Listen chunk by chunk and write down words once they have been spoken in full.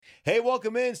Hey,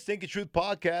 welcome in Stinking Truth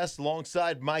Podcast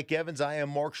alongside Mike Evans. I am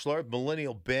Mark Schlereth,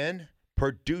 Millennial Ben,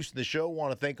 producing the show.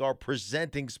 Want to thank our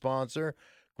presenting sponsor,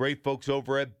 great folks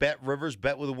over at Bet Rivers.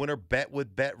 Bet with a winner, bet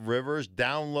with Bet Rivers.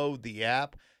 Download the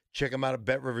app. Check them out at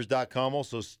betrivers.com.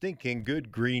 Also, Stinking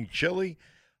Good Green Chili.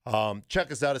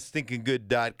 Check us out at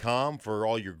stinkinggood.com for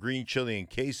all your green chili and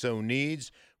queso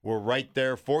needs. We're right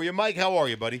there for you. Mike, how are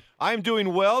you, buddy? I'm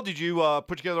doing well. Did you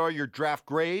put together all your draft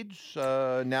grades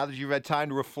now that you've had time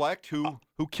to reflect? Who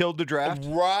killed the draft?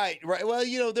 Right.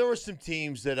 Well, there were some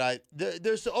teams that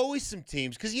there's always some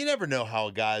teams, because you never know how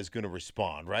a guy's going to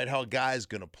respond, right? How a guy's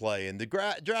going to play. And the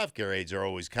draft grades are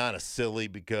always kind of silly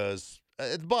because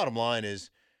the bottom line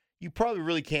is you probably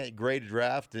really can't grade a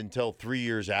draft until 3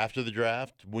 years after the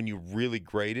draft when you really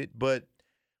grade it. But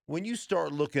when you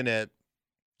start looking at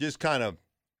just kind of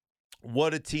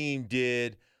what a team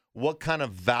did, what kind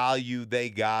of value they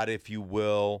got, if you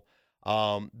will.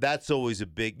 That's always a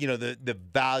big, the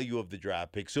value of the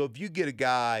draft pick. So if you get a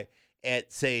guy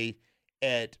at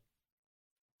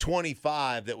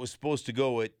 25 that was supposed to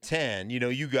go at 10,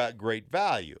 you got great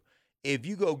value. If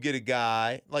you go get a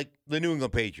guy like the New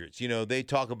England Patriots, they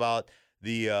talk about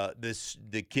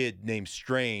the kid named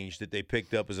Strange that they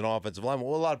picked up as an offensive lineman.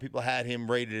 Well, a lot of people had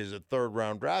him rated as a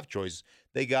third-round draft choice.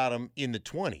 They got him in the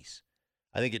 20s.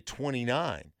 I think at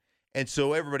 29. And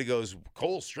so everybody goes,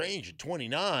 Cole Strange at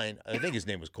 29. I think his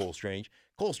name was Cole Strange.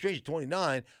 Cole Strange at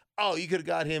 29. Oh, you could have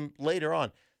got him later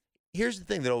on. Here's the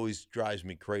thing that always drives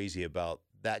me crazy about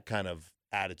that kind of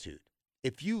attitude.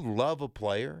 If you love a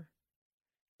player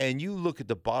and you look at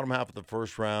the bottom half of the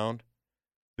first round,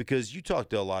 because you talk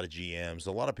to a lot of GMs,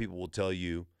 a lot of people will tell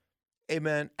you, hey,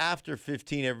 man, after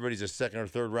 15, everybody's a second or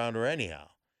third rounder anyhow.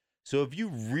 So if you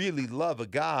really love a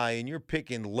guy and you're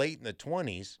picking late in the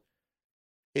 20s,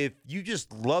 if you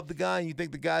just love the guy and you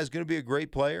think the guy's going to be a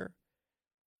great player,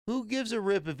 who gives a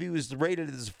rip if he was rated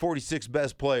as the 46th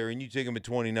best player and you take him at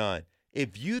 29?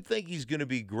 If you think he's going to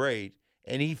be great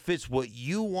and he fits what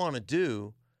you want to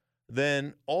do,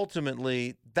 then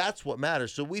ultimately that's what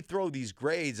matters. So we throw these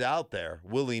grades out there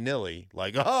willy-nilly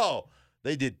like, oh,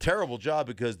 they did a terrible job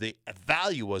because the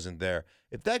value wasn't there.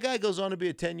 If that guy goes on to be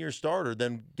a 10-year starter,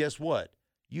 then guess what?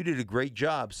 You did a great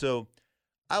job. So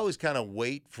I always kind of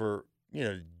wait for,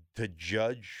 to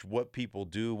judge what people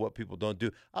do, what people don't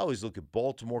do. I always look at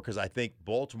Baltimore because I think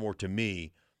Baltimore, to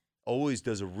me, always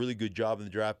does a really good job in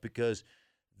the draft because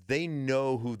they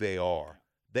know who they are.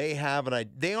 They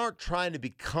aren't trying to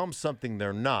become something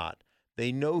they're not.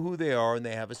 They know who they are, and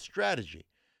they have a strategy.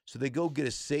 So they go get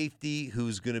a safety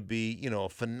who's going to be, a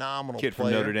phenomenal kid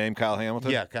player. from Notre Dame, Kyle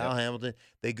Hamilton. Yeah, Kyle Hamilton.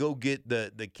 They go get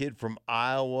the kid from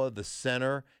Iowa, the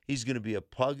center. He's going to be a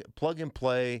plug and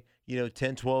play, 10,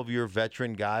 12-year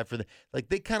veteran guy for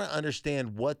they kind of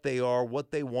understand what they are,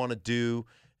 what they want to do.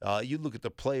 You look at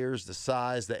the players, the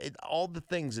size, all the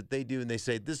things that they do, and they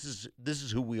say this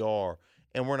is who we are.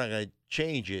 And we're not going to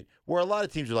change it. Where a lot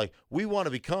of teams are like, we want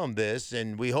to become this,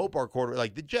 and we hope our quarterback,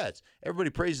 like the Jets. Everybody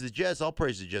praises the Jets. I'll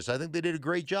praise the Jets. I think they did a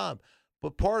great job.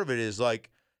 But part of it is like,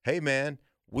 hey, man,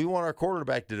 we want our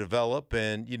quarterback to develop,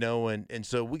 and and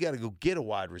so we got to go get a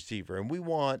wide receiver.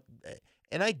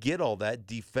 And I get all that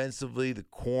defensively, the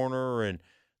corner and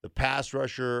the pass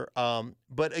rusher.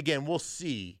 But again, we'll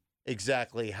see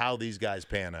exactly how these guys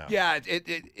pan out. Yeah,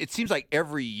 it seems like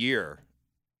every year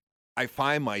I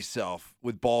find myself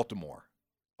with Baltimore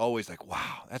always like,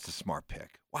 wow, that's a smart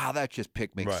pick. Wow, that just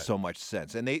pick makes so much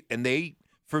sense. And they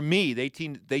for me, they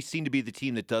seem to be the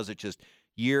team that does it just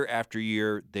year after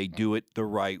year. They do it the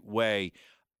right way.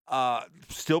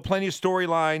 Still plenty of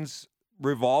storylines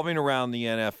revolving around the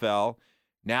NFL.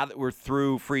 Now that we're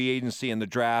through free agency and the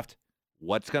draft,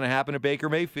 what's going to happen to Baker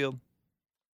Mayfield?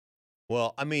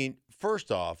 Well, I mean,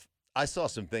 first off, I saw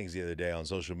some things the other day on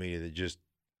social media that just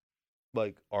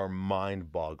are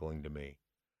mind-boggling to me.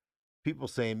 People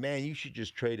saying, man, you should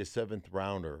just trade a 7th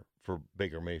rounder for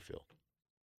Baker Mayfield.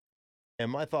 And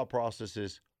my thought process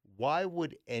is, why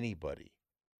would anybody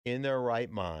in their right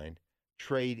mind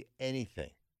trade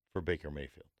anything for Baker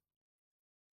Mayfield?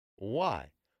 Why?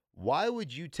 Why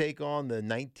would you take on the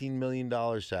 $19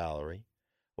 million salary?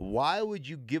 Why would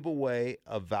you give away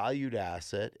a valued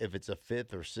asset if it's a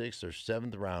 5th or 6th or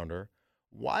 7th rounder?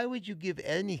 Why would you give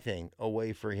anything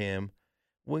away for him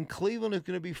when Cleveland is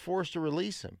going to be forced to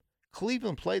release him?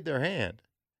 Cleveland played their hand.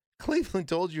 Cleveland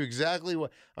told you exactly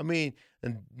what – I mean,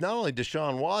 and not only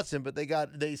Deshaun Watson, but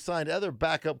they signed other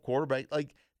backup quarterbacks.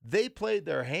 They played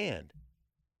their hand.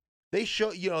 They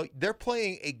show they're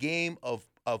playing a game of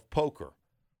poker.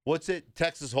 What's it?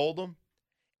 Texas Hold'em?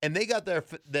 And they got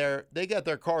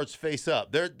their cards face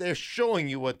up. They're showing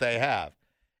you what they have.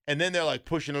 And then they're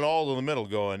pushing it all to the middle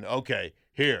going, okay,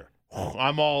 here,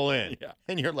 I'm all in. Yeah.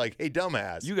 And you're like, hey,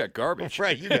 dumbass. You got garbage.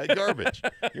 Right, you got garbage.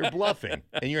 You're bluffing,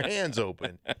 and your hand's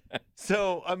open.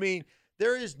 So, I mean,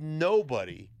 there is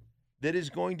nobody that is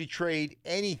going to trade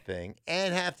anything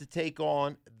and have to take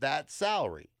on that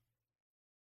salary.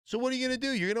 So what are you going to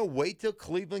do? You're going to wait till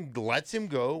Cleveland lets him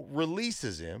go,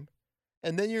 releases him,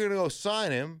 and then you're going to go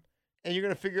sign him, and you're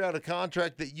going to figure out a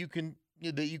contract that you can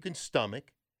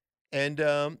stomach, and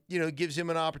gives him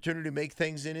an opportunity to make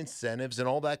things in incentives and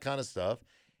all that kind of stuff,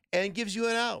 and gives you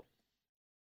an out.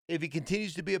 If he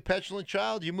continues to be a petulant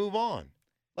child, you move on.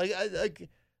 I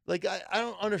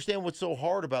don't understand what's so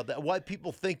hard about that. Why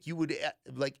people think you would,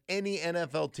 like, any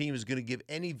NFL team is going to give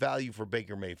any value for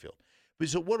Baker Mayfield. But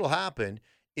so what will happen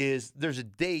is there's a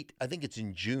date, I think it's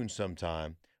in June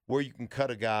sometime, where you can cut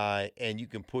a guy and you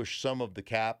can push some of the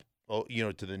cap,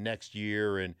 to the next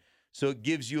year. And so it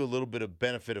gives you a little bit of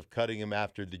benefit of cutting him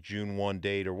after the June 1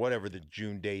 date or whatever the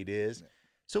June date is.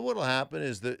 So what will happen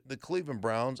is the Cleveland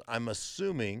Browns, I'm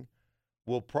assuming,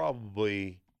 will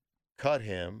probably cut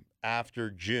him after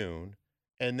June,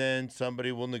 and then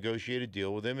somebody will negotiate a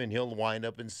deal with him, and he'll wind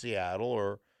up in Seattle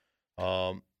or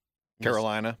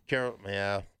Carolina.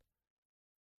 Yeah.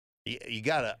 You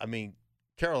gotta. I mean,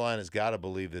 Carolina's got to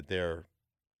believe that they're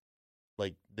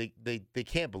like they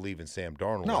can't believe in Sam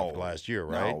Darnold after last year,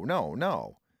 right?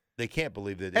 No. They can't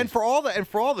believe that. And for all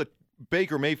the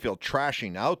Baker Mayfield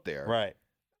trashing out there, right?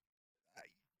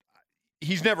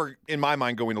 He's never, in my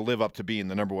mind, going to live up to being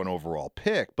the number 1 overall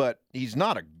pick, but he's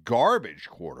not a garbage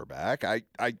quarterback. I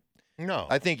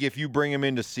think if you bring him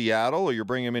into Seattle or you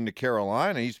bring him into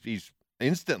Carolina, he's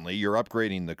instantly you're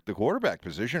upgrading the quarterback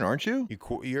position, aren't you?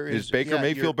 Is Baker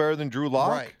Mayfield better than Drew Lock?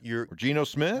 Right. Or Geno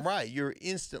Smith? Right. You're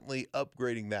instantly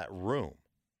upgrading that room.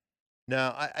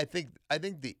 Now, I think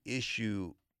the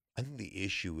issue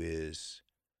is,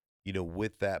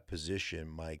 with that position,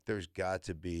 Mike, there's got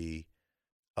to be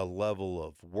a level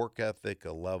of work ethic,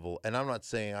 and I'm not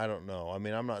saying I don't know. I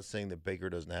mean, I'm not saying that Baker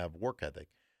doesn't have work ethic.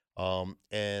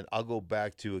 And I'll go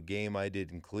back to a game I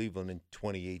did in Cleveland in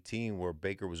 2018 where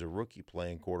Baker was a rookie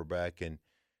playing quarterback,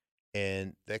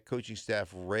 and that coaching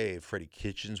staff raved. Freddie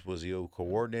Kitchens was the old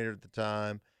coordinator at the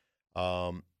time.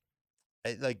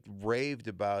 Raved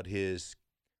about his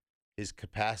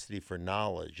capacity for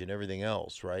knowledge and everything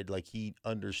else, right? Like, he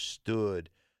understood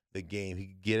the game. He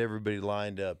could get everybody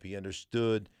lined up. He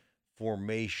understood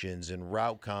formations and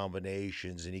route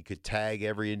combinations, and he could tag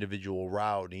every individual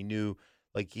route. And he knew,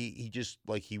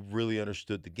 he really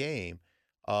understood the game.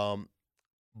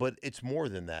 But it's more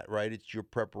than that, right? It's your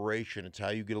preparation. It's how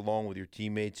you get along with your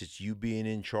teammates. It's you being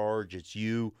in charge. It's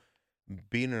you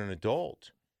being an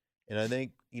adult. And I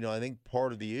think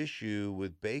part of the issue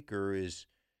with Baker is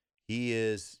he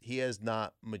has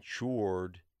not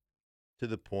matured to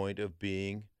the point of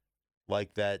being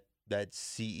like that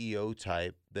CEO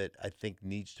type that I think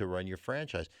needs to run your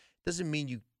franchise. Doesn't mean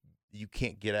you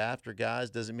can't get after guys.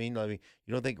 Doesn't mean, you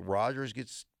don't think Rodgers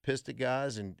gets pissed at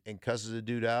guys and cusses a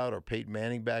dude out, or Peyton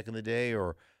Manning back in the day,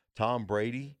 or Tom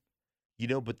Brady,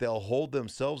 but they'll hold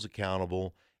themselves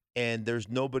accountable, and there's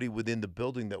nobody within the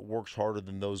building that works harder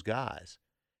than those guys.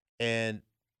 And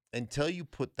until you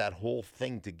put that whole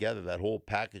thing together, that whole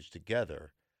package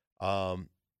together,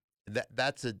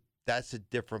 that's a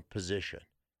different position.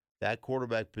 That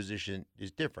quarterback position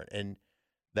is different, and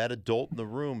that adult in the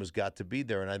room has got to be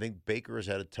there. And I think Baker has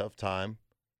had a tough time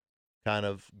kind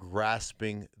of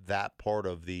grasping that part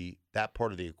of the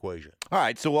equation. All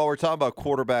right, so while we're talking about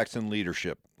quarterbacks and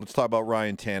leadership, let's talk about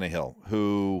Ryan Tannehill,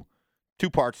 who, 2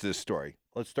 parts to this story.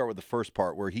 Let's start with the first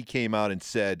part, where he came out and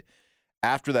said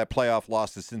after that playoff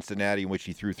loss to Cincinnati, in which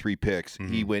he threw 3 picks,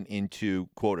 he went into,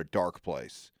 quote, a dark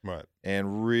place. Right.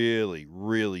 And really,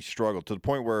 really struggled to the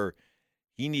point where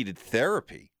he needed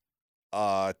therapy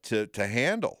to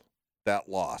handle that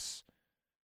loss.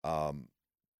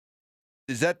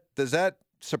 Does that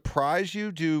surprise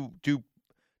you?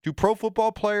 Do pro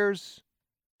football players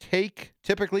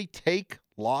typically take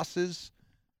losses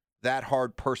that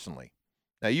hard personally?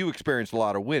 Now, you experienced a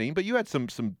lot of winning, but you had some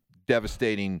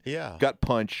devastating gut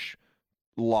punch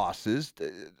losses.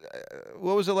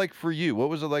 What was it like for you? What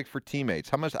was it like for teammates?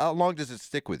 How long does it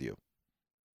stick with you?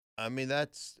 I mean,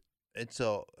 it's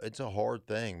a hard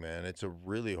thing, man. It's a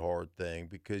really hard thing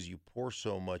because you pour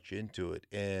so much into it.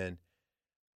 And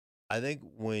I think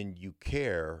when you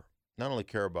not only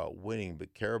care about winning,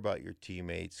 but care about your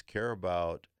teammates, care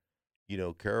about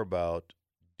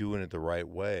doing it the right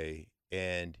way,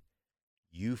 and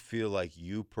you feel like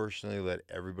you personally let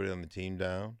everybody on the team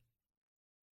down.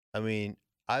 I mean,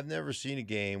 I've never seen a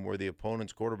game where the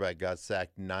opponent's quarterback got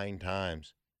sacked 9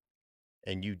 times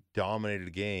and you dominated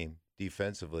a game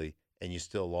defensively and you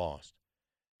still lost.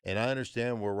 And I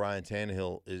understand where Ryan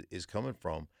Tannehill is coming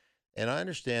from. And I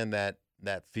understand that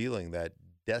feeling, that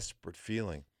desperate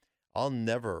feeling. I'll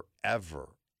never, ever,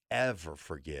 ever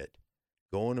forget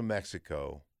going to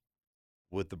Mexico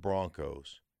with the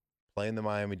Broncos, playing the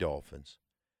Miami Dolphins,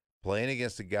 playing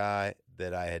against a guy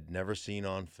that I had never seen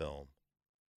on film,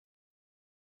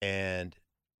 and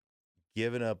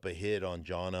giving up a hit on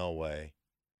John Elway,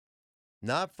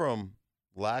 not from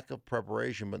lack of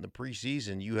preparation, but in the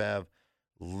preseason, you have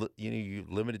you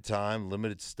limited time,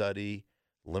 limited study,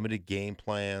 limited game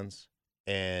plans,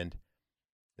 and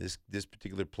this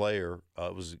particular player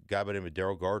was a guy by the name of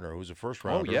Daryl Gardner, who was a first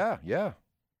rounder. Oh yeah.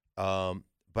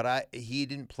 But he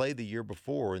didn't play the year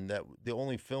before, and that the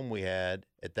only film we had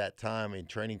at that time in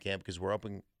training camp, because we're up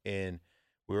in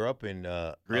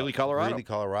Greeley,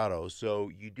 Colorado. So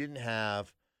you didn't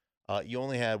have you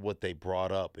only had what they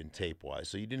brought up in tape wise.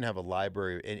 So you didn't have a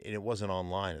library, and it wasn't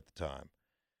online at the time.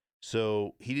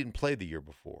 So he didn't play the year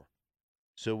before.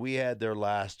 So we had their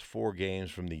last 4 games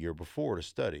from the year before to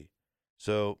study.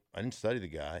 So I didn't study the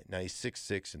guy. Now he's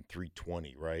 6'6" and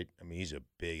 320, right? I mean, he's a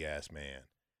big ass man.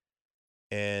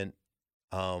 And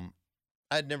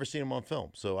I'd never seen him on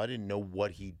film, so I didn't know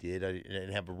what he did. I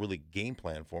didn't have a really game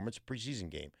plan for him. It's a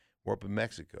preseason game. We're up in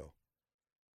Mexico.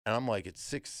 And I'm like, at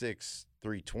 6'6",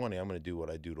 320, I'm going to do what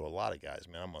I do to a lot of guys,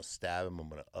 man. I'm going to stab him. I'm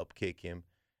going to upkick him.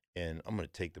 And I'm going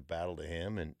to take the battle to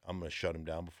him, and I'm going to shut him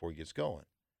down before he gets going.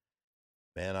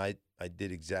 Man, I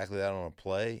did exactly that on a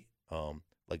play.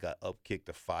 Like I upkicked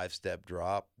a 5-step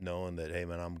drop, knowing that, hey,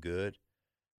 man, I'm good.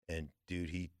 And, dude,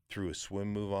 he threw a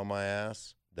swim move on my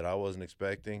ass that I wasn't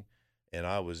expecting, and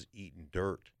I was eating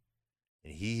dirt.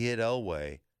 And he hit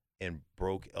Elway and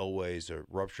ruptured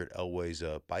Elway's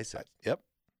bicep. Yep.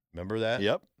 Remember that?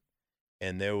 Yep.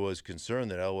 And there was concern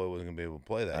that Elway wasn't going to be able to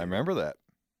play that. I remember that.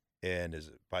 And his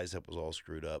bicep was all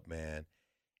screwed up, man.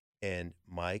 And,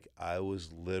 Mike, I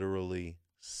was literally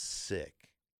sick.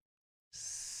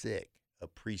 A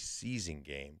preseason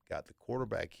game, got the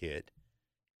quarterback hit,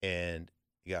 and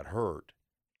he got hurt.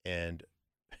 And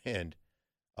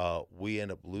we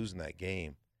end up losing that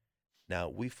game. Now,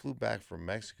 we flew back from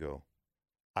Mexico.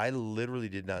 I literally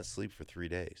did not sleep for 3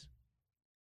 days.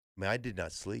 I mean, I did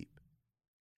not sleep.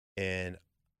 And,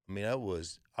 I mean, I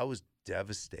was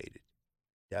devastated.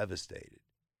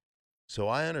 So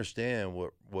I understand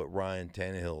what Ryan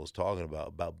Tannehill is talking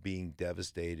about being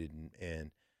devastated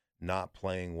and not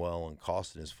playing well and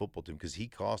costing his football team, because he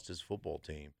cost his football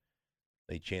team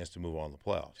a chance to move on to the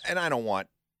playoffs. And I don't want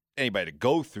anybody to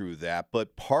go through that,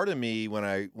 but part of me, when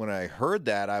I heard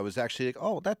that, I was actually like,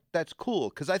 oh, that's cool,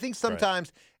 because I think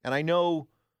sometimes, right. And I know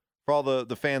for all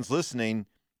the fans listening,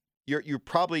 you're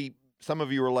probably, some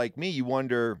of you are like me, you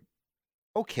wonder,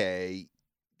 okay,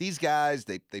 these guys,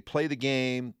 they play the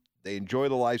game, they enjoy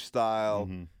the lifestyle,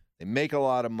 they make a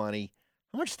lot of money.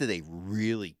 How much do they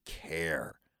really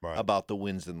care about the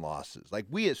wins and losses? Like,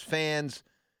 we as fans,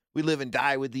 we live and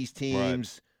die with these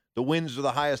teams. Right. The wins are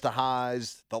the highest of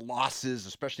highs. The losses,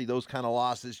 especially those kind of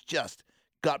losses, just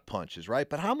gut punches, right?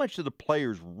 But how much do the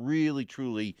players really,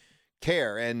 truly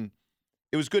care? And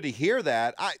it was good to hear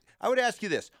that. I would ask you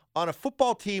this. On a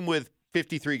football team with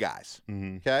 53 guys,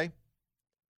 okay,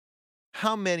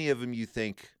 how many of them you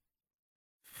think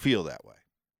feel that way?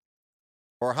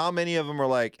 Or how many of them are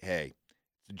like, hey,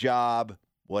 it's a job,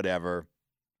 whatever,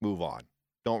 move on.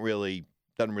 Doesn't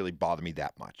really bother me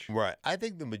that much. Right. I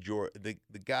think the majority,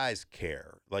 the guys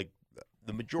care. Like,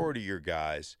 the majority of your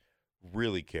guys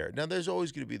really care. Now, there's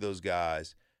always going to be those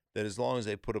guys that, as long as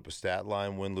they put up a stat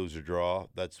line, win, lose, or draw,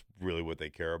 that's really what they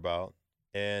care about.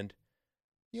 And,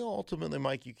 ultimately,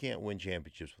 Mike, you can't win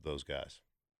championships with those guys.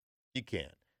 You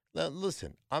can't. Now,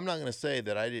 listen, I'm not going to say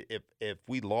that if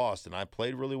we lost and I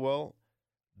played really well,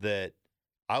 that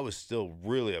I was still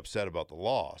really upset about the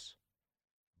loss.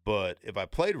 But if I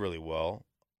played really well,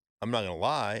 I'm not going to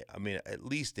lie. I mean, at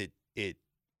least it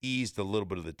eased a little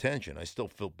bit of the tension. I still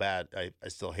feel bad. I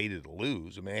still hated to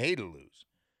lose. I mean, I hated to lose.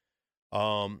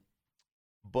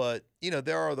 But,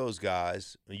 there are those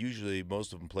guys, usually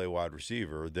most of them play wide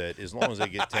receiver, that as long as they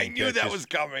get 10 I knew that was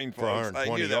coming, for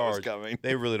 120 yards,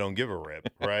 they really don't give a rip,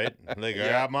 right? Like, I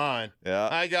got mine. Yeah.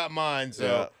 I got mine,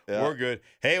 so we're good.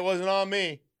 Hey, it wasn't on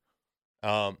me.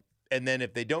 And then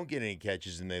if they don't get any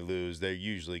catches and they lose, they're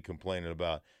usually complaining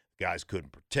about, guys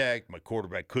couldn't protect, my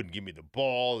quarterback couldn't give me the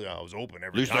ball, I was open every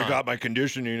time. At least I got my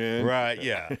conditioning in. Right,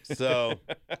 yeah. So,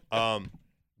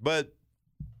 but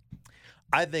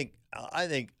I think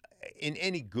in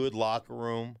any good locker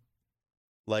room,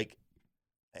 like,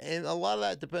 and a lot of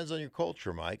that depends on your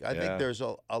culture, Mike. I think there's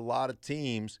a lot of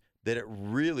teams that it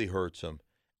really hurts them.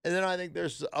 And then I think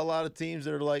there's a lot of teams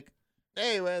that are like,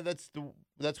 hey, man, that's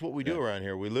That's what we do around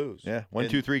here. We lose. Yeah, 1,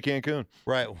 2, 3 Cancun.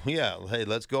 Right. Yeah. Hey,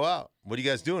 let's go out. What are you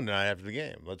guys doing tonight after the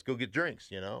game? Let's go get drinks.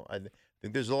 I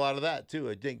think there's a lot of that too.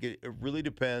 I think it really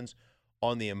depends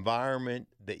on the environment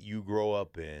that you grow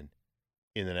up in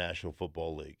the National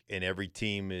Football League, and every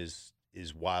team is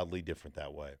wildly different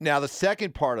that way. Now, the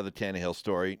second part of the Tannehill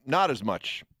story, not as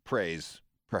much praise,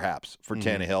 perhaps, for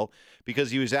Tannehill,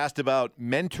 because he was asked about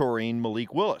mentoring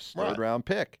Malik Willis, third-round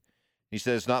pick. He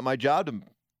says, it's not my job to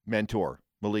mentor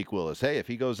Malik Willis. Hey, if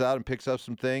he goes out and picks up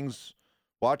some things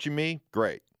watching me,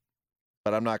 great.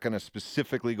 But I'm not going to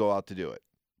specifically go out to do it.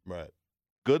 Right.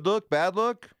 Good look, bad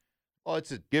look? Oh,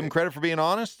 give him credit for being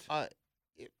honest? I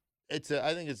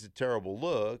think it's a terrible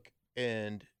look,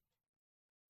 and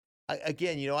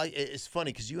it's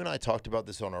funny because you and I talked about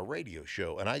this on our radio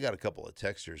show, and I got a couple of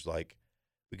texters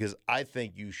because I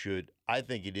think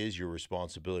it is your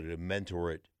responsibility to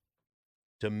mentor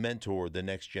the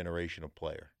next generation of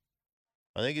player.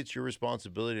 I think it's your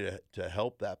responsibility to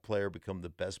help that player become the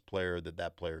best player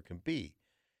that player can be.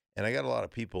 And I got a lot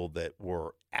of people that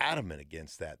were adamant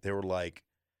against that. They were like,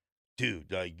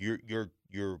 dude,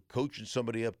 you're coaching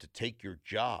somebody up to take your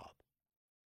job.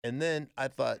 And then I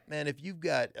thought, man, if you've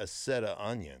got a set of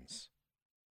onions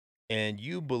and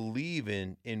you believe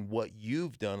in what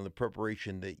you've done and the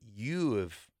preparation that you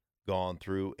have gone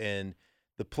through and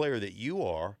the player that you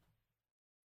are,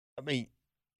 I mean,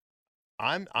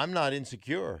 I'm not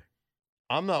insecure.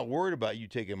 I'm not worried about you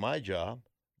taking my job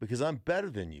because I'm better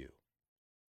than you.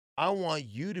 I want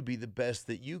you to be the best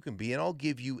that you can be, and I'll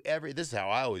give you this is how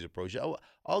I always approach it.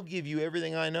 I'll give you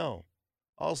everything I know.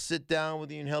 I'll sit down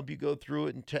with you and help you go through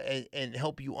it and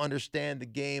help you understand the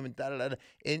game and da-da-da-da.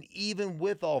 And even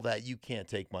with all that, you can't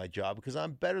take my job because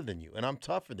I'm better than you and I'm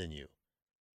tougher than you.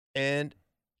 And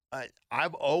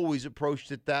I've always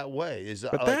approached it that way.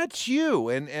 But that's you,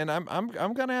 and I'm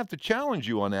going to have to challenge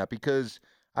you on that because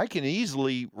I can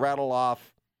easily rattle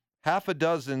off half a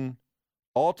dozen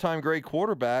all-time great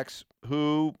quarterbacks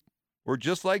who were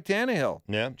just like Tannehill.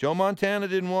 Yeah. Joe Montana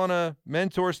didn't want to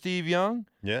mentor Steve Young.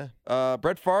 Yeah.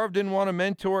 Brett Favre didn't want to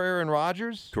mentor Aaron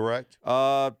Rodgers. Correct.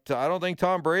 I don't think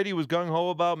Tom Brady was gung-ho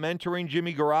about mentoring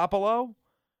Jimmy Garoppolo.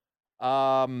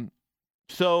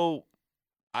 So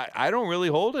I don't really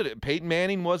hold it. Peyton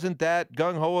Manning wasn't that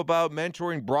gung-ho about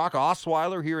mentoring Brock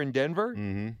Osweiler here in Denver.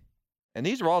 Mm-hmm. And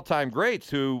these are all-time greats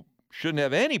who shouldn't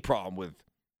have any problem with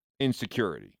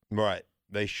insecurity. Right.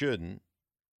 They shouldn't.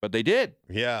 But they did.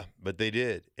 Yeah, but they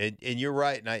did. And you're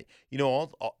right. And I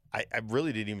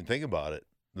really didn't even think about it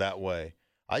that way.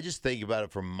 I just think about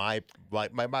it from my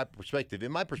perspective.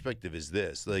 And my perspective is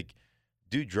this. Like,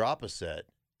 dude, drop a set,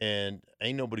 and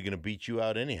ain't nobody going to beat you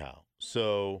out anyhow.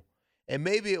 So, and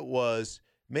maybe it was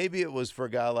for a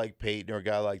guy like Peyton or a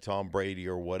guy like Tom Brady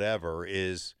or whatever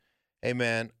is, hey,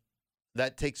 man,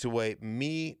 that takes away,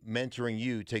 me mentoring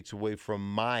you takes away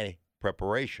from my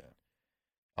preparation.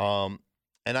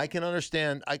 And I can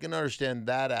understand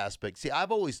that aspect. See,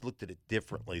 I've always looked at it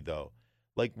differently though.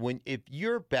 Like if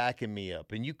you're backing me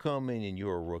up and you come in and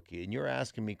you're a rookie and you're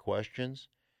asking me questions,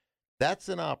 that's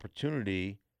an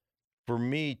opportunity for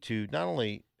me to not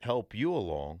only help you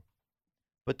along,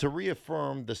 but to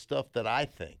reaffirm the stuff that I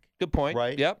think. Good point.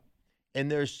 Right? Yep.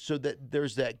 And there's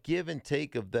that give and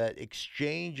take of that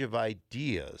exchange of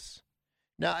ideas.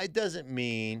 Now, it doesn't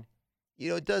mean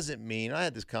I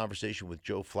had this conversation with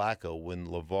Joe Flacco when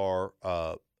Lamar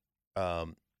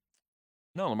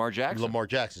Jackson.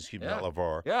 Excuse me, not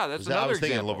LeVar. Yeah, that's another I was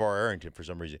thinking example. LeVar Arrington for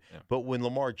some reason. Yeah. But when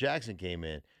Lamar Jackson came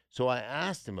in, so I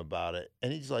asked him about it,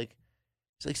 and he's like,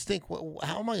 Stink,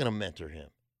 how am I going to mentor him?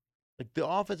 Like the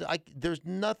offense, there's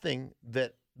nothing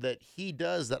that he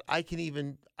does that I can't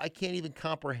even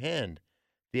comprehend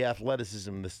the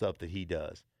athleticism and the stuff that he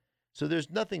does. So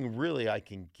there's nothing really I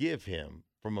can give him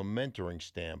from a mentoring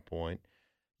standpoint.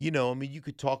 You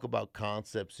could talk about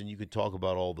concepts and you could talk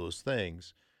about all those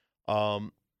things.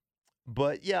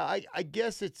 But yeah, I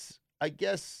guess it's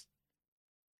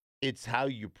how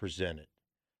you present it.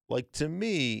 Like to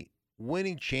me,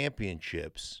 winning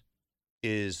championships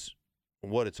is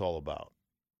what it's all about.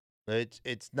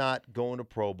 It's not going to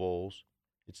Pro Bowls.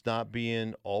 It's not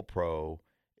being all pro.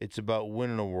 It's about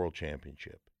winning a world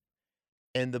championship.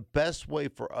 And the best way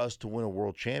for us to win a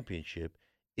world championship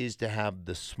is to have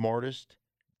the smartest,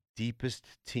 deepest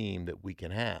team that we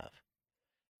can have.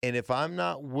 And if I'm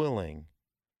not willing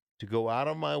to go out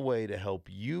of my way to help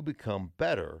you become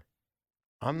better,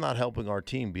 I'm not helping our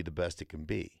team be the best it can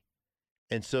be.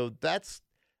 And so that's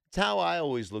how I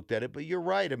always looked at it. But you're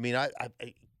right. I mean, I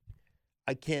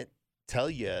can't tell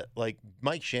you, like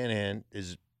Mike Shanahan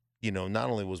is, not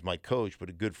only was my coach, but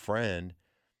a good friend,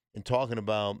 and talking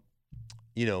about,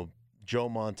 Joe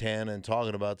Montana and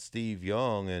talking about Steve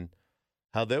Young and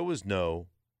how there was no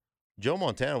Joe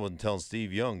Montana wasn't telling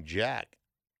Steve Young jack.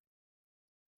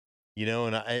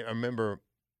 And I remember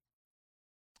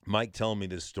Mike telling me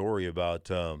this story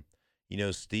about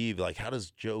Steve, like, how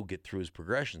does Joe get through his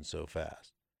progression so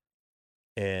fast?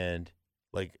 And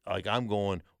like I'm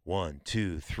going 1,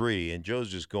 2, 3, and Joe's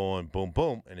just going boom,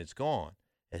 boom, and it's gone.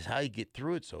 It's how you get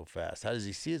through it so fast. How does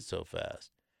he see it so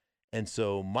fast? And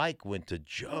so Mike went to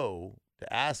Joe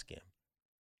to ask him,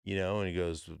 and he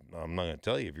goes, I'm not going to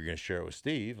tell you if you're going to share it with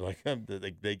Steve. Like,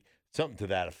 something to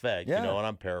that effect, Yeah. and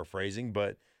I'm paraphrasing,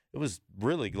 but it was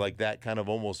really like that kind of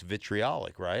almost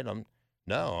vitriolic, right? I'm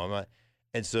not.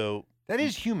 And so that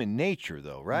is human nature,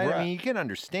 though, right? Right. I mean, you can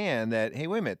understand that, hey,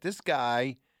 wait a minute, this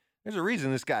guy, there's a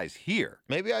reason this guy's here.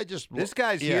 Maybe This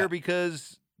guy's here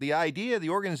because the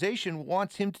organization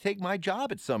wants him to take my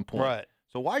job at some point. Right.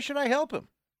 So why should I help him?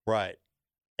 Right.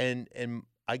 And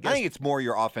I guess I think it's more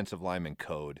your offensive lineman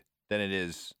code than it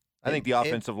is. I think the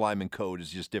offensive lineman code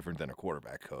is just different than a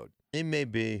quarterback code. It may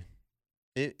be.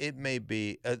 It may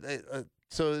be.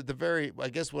 So at the very, I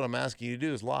guess what I'm asking you to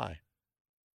do is lie.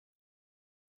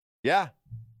 Yeah.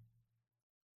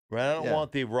 Right. I don't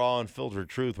want the raw and filtered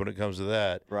truth when it comes to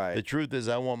that. Right. The truth is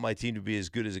I want my team to be as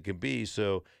good as it can be.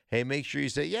 So, hey, make sure you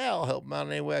say, yeah, I'll help him out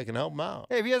in any way I can help him out.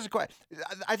 Hey, if he has a question,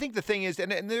 I think the thing is,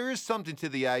 and there is something to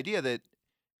the idea that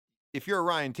if you're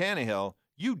Ryan Tannehill,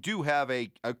 you do have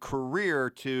a career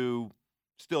to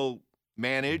still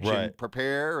manage and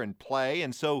prepare and play.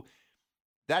 And so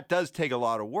that does take a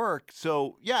lot of work.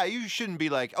 So, yeah, you shouldn't be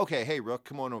like, okay, hey, Rook,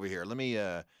 come on over here. Let me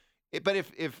but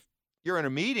if you're in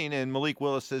a meeting and Malik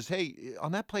Willis says, hey,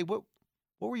 on that play, what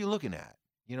were you looking at?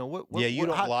 You don't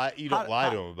lie. You don't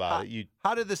lie to him about it.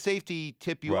 How did the safety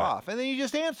tip you off? And then you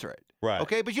just answer it. Right.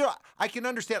 Okay, but I can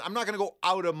understand. I'm not going to go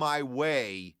out of my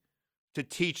way to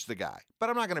teach the guy, but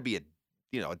I'm not going to be a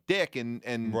dick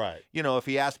and right. If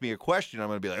he asks me a question, I'm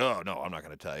going to be like, oh no, I'm not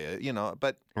going to tell you.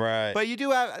 But right. But you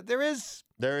do have there's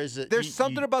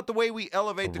something about the way we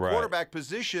elevate the quarterback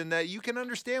position that you can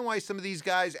understand why some of these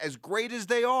guys, as great as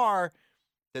they are,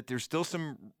 that there's still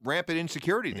some rampant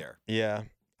insecurity there. Yeah.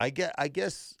 I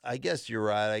guess you're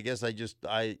right. I guess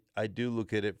I do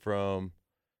look at it from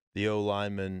the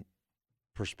O-lineman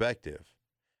perspective.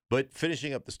 But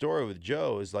finishing up the story with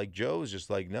Joe is like Joe is just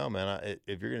like, no, man.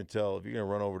 If you're gonna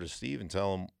run over to Steve and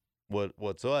tell him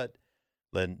what's what,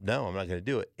 then no, I'm not gonna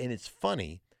do it. And it's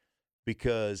funny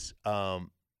because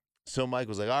so Mike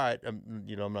was like, all right, I'm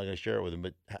not gonna share it with him,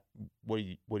 but what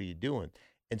are you doing?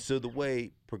 And so the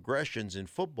way progressions in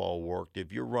football worked,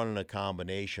 if you're running a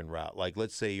combination route, like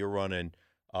let's say you're running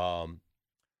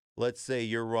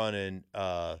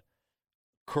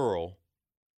curl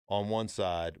on one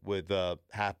side with a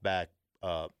halfback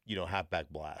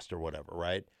blast or whatever,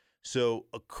 right? So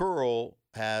a curl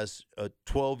has a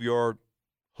 12-yard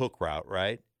hook route,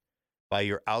 right, by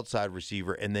your outside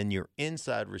receiver, and then your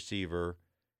inside receiver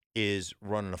is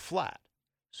running a flat.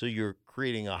 So you're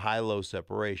creating a high-low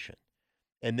separation.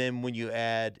 And then when you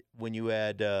add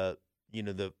the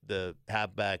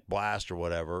halfback blast or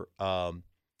whatever,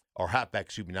 or halfback,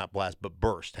 excuse me, not blast, but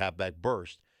burst, halfback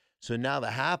burst. So now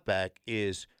the halfback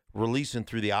is releasing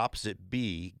through the opposite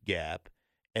B gap,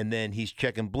 and then he's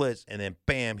checking blitz, and then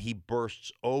bam, he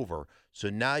bursts over. So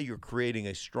now you're creating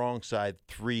a strong side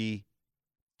three-tier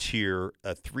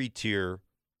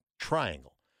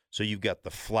triangle. So you've got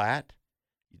the flat,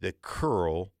 the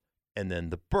curl, and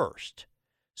then the burst.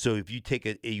 So if you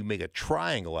make a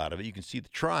triangle out of it, you can see the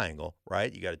triangle,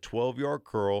 right? You got a 12-yard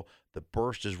curl. The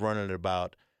burst is running at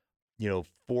about 4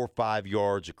 or 5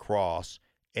 yards across.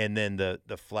 And then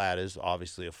the flat is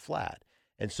obviously a flat.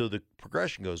 And so the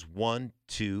progression goes 1,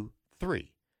 2,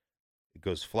 3. It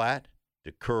goes flat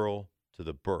to curl to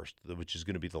the burst, which is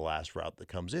going to be the last route that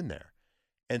comes in there.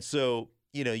 And so,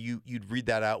 you'd read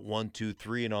that out 1, 2,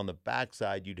 3, and on the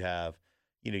backside you'd have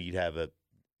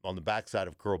on the backside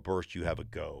of curl burst you have a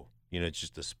go. It's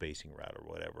just a spacing route or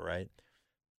whatever, right?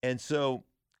 And so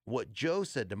what Joe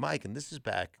said to Mike, and this is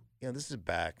back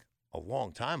a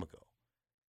long time ago.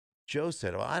 Joe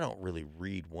said, well, I don't really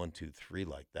read 1, 2, 3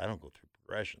 like that. I don't go through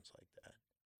progressions like that.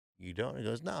 You don't? He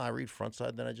goes, no, I read front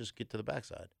side, then I just get to the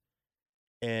backside.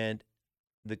 And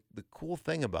the cool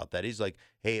thing about that, he's like,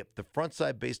 hey, if the front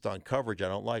side based on coverage I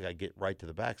don't like, I get right to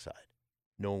the backside,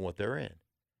 knowing what they're in.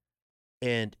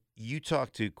 And you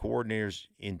talk to coordinators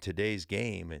in today's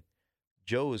game, and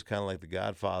Joe is kind of like the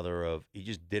godfather of, he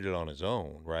just did it on his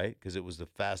own, right? Because it was the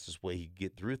fastest way he could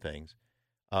get through things.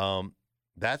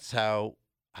 That's how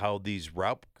these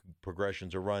route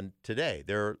progressions are run today.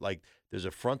 They're like There's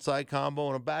a front side combo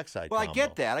and a backside Well, combo. I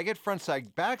get that. I get front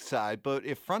side, backside, but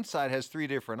if front side has 3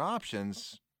 different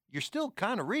options, you're still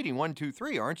kind of reading 1, 2,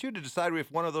 3, aren't you, to decide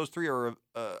if one of those 3 are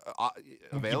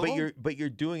available? But you're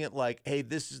doing it like, hey,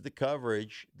 this is the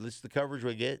coverage. This is the coverage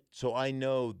we get. So I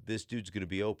know this dude's going to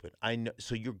be open. I know.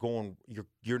 So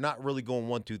you're not really going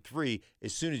 1, 2, 3.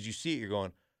 As soon as you see it, you're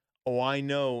going, oh, I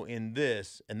know in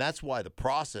this, and that's why the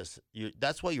process.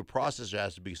 That's why your processor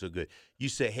has to be so good. You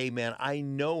say, hey, man, I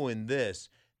know in this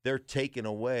they're taking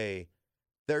away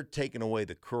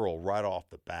the curl right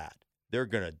off the bat. They're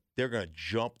gonna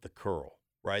jump the curl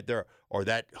right there, or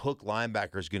that hook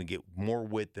linebacker is gonna get more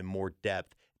width and more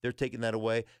depth. They're taking that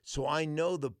away, so I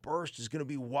know the burst is gonna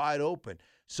be wide open.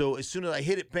 So as soon as I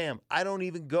hit it, bam! I don't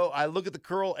even go. I look at the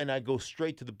curl and I go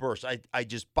straight to the burst. I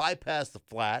just bypass the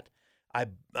flat.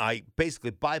 I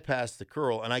basically bypass the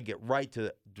curl and I get right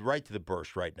to the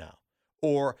burst right now.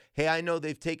 Or, hey, I know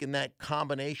they've taken that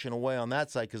combination away on that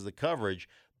side because of the coverage,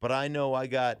 but I know I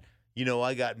got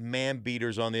man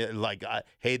beaters on the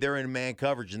hey, they're in man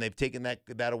coverage and they've taken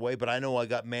that away, but I know I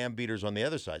got man beaters on the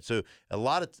other side. So a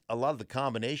lot of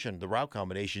the route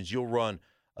combinations, you'll run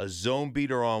a zone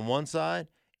beater on one side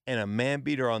and a man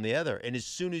beater on the other. And as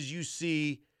soon as you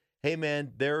see, hey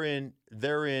man, they're in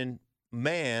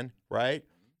man, right?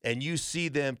 And you see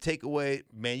them take away,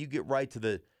 man, you get right to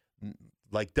the,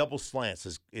 like double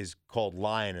slants is called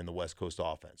line in the West Coast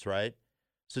offense, right?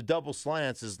 So double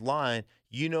slants is line.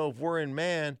 If we're in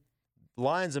man,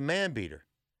 line's a man beater.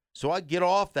 So I get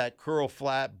off that curl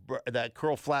flat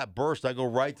burst. I go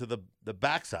right to the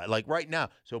backside, like right now.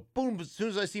 So boom, as soon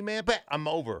as I see man, I'm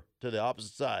over to the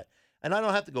opposite side. And I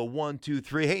don't have to go 1, 2,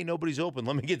 3. Hey, nobody's open.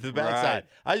 Let me get to the backside. Right.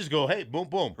 I just go, hey, boom,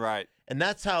 boom. Right. And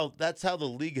that's how the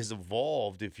league has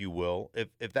evolved, if you will,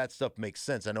 if that stuff makes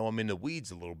sense. I know I'm in the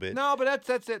weeds a little bit. No, but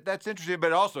that's it. That's interesting. But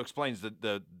it also explains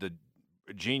the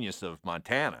genius of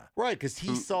Montana. Right, because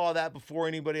he saw that before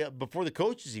the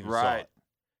coaches even saw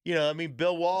it.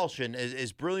 Bill Walsh, and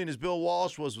as brilliant as Bill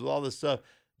Walsh was with all this stuff,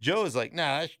 Joe is like,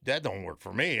 nah, that don't work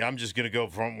for me. I'm just going to go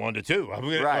from 1 to 2.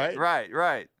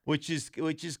 Right. Which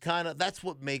is kind of that's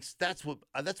what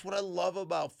I love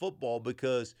about football,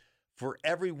 because for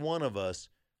every one of us,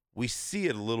 we see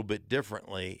it a little bit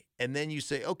differently. And then you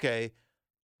say, okay,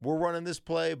 we're running this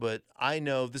play, but I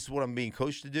know this is what I'm being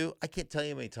coached to do. I can't tell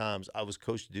you how many times I was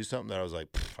coached to do something that I was like,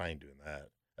 I ain't doing that.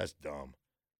 That's dumb.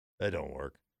 That don't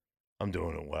work. I'm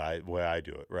doing it the way I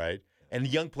do it, right? And the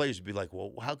young players would be like,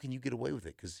 well, how can you get away with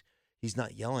it? Because he's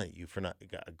not yelling at you for not,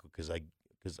 because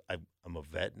I'm a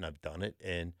vet and I've done it,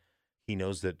 and he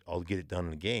knows that I'll get it done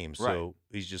in a game. So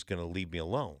he's just going to leave me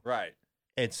alone. Right.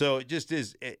 And so it just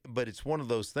is, but it's one of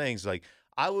those things. Like,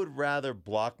 I would rather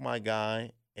block my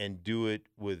guy and do it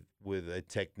with a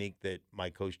technique that my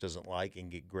coach doesn't like and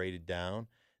get graded down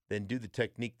than do the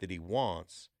technique that he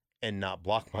wants and not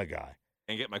block my guy.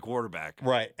 And get my quarterback.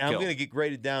 Right. And I'm going to get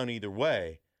graded down either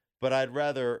way, but I'd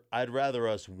rather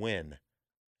us win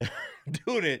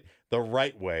doing it the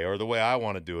right way, or the way I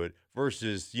want to do it,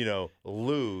 versus,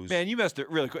 lose. Man, you must have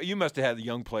had the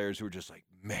young players who were just like,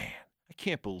 man, I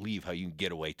can't believe how you can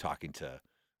get away talking to,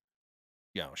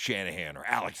 Shanahan or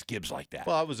Alex Gibbs like that.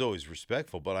 Well, I was always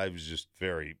respectful, but I was just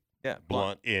very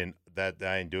blunt in that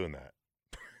I ain't doing that.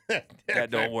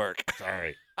 That don't work.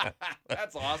 Sorry.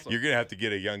 That's awesome. You're gonna have to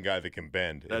get a young guy that can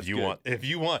bend. That's if you good. want that.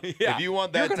 You're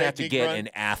gonna have to get run, an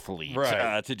athlete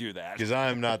to do that. Because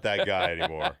I'm not that guy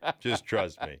anymore. Just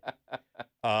trust me.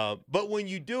 But when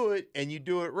you do it and you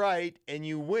do it right and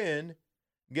you win,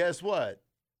 guess what?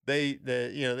 They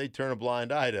turn a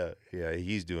blind eye to,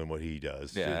 he's doing what he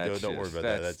does. Yeah, don't worry about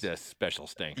that. That's just special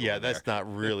stink. Yeah, that's not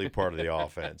really part of the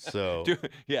offense. So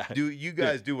you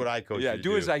guys do what I coach you to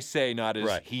do as I say, not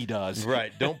as he does.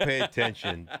 Right. Don't pay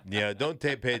attention. Don't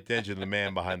pay attention to the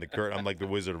man behind the curtain. I'm like the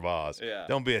Wizard of Oz. Yeah.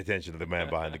 Don't pay attention to the man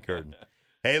behind the curtain.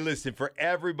 Hey, listen, for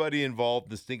everybody involved in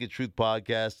the Stinking Truth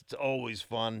podcast, it's always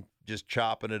fun just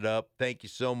chopping it up. Thank you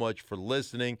so much for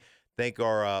listening. Thank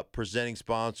our presenting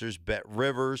sponsors, Bet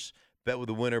Rivers. Bet with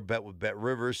the winner, bet with Bet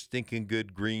Rivers. Stinking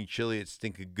Good Green Chili at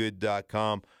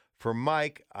stinkinggood.com. For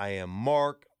Mike, I am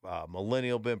Mark.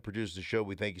 Millennial Ben produced the show.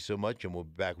 We thank you so much, and we'll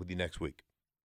be back with you next week.